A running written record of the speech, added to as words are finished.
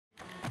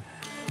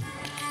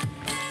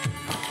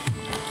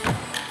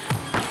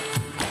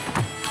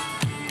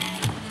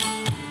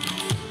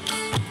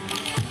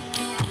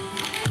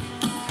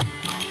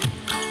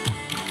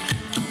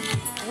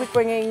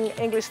bringing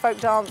English folk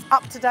dance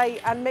up to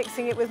date and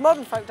mixing it with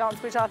modern folk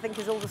dance, which I think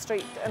is all the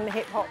street and the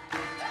hip hop.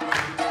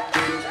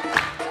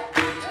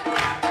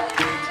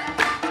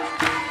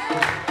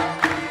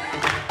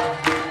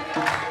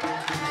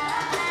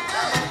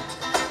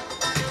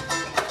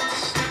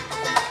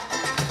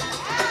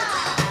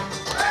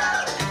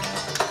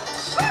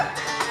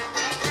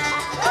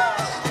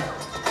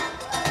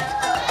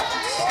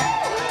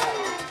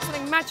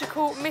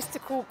 Magical,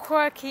 mystical,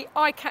 quirky,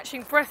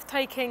 eye-catching,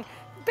 breathtaking,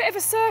 a bit of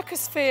a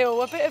circus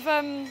feel, a bit of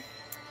an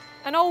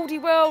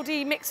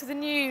oldie-worldy mix of the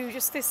new,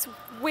 just this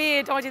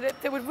weird idea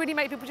that would really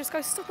make people just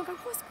go stop and go,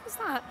 what's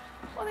that?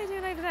 What are they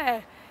doing over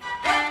there?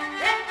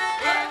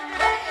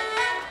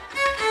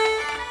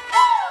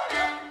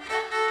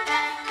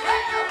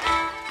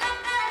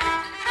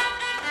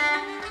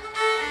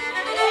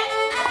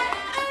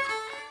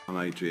 I'm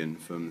Adrian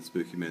from the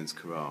Spooky Men's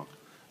Chorale,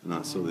 and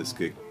I saw this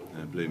gig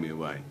and it blew me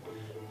away.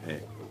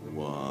 It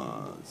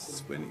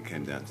was when it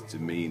came down to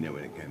demeanour,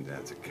 when it came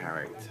down to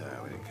character,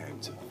 when it came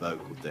to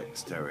vocal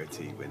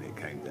dexterity, when it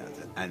came down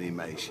to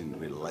animation,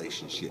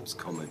 relationships,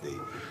 comedy,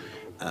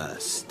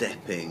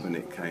 stepping, when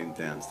it came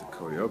down to the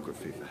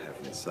choreography, for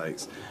heaven's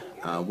sakes.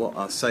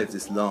 I'll save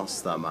this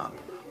last thumb up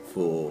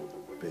for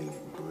being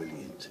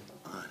brilliant.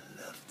 I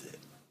loved it.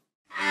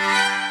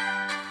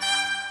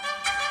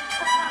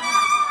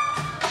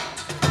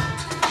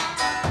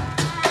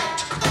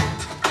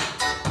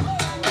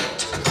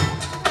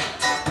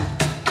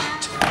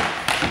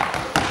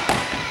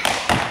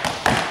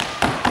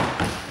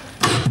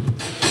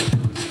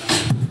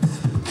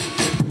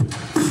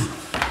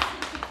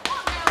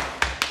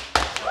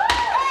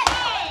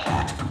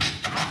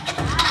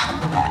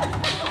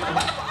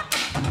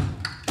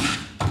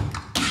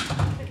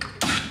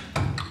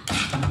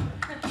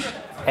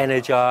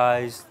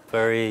 Energised,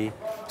 very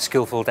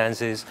skillful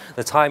dances.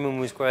 The timing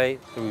was great,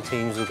 the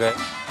routines were great.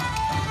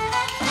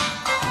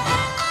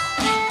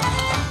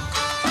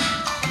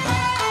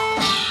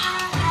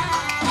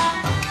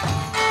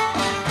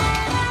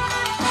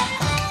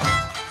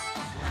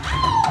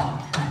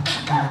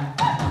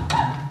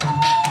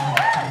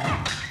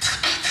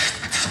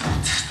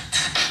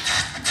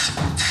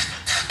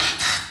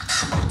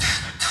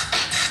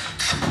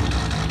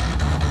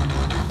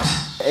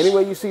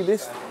 Anywhere you see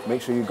this,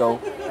 make sure you go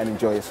and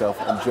enjoy yourself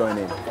and join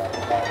in.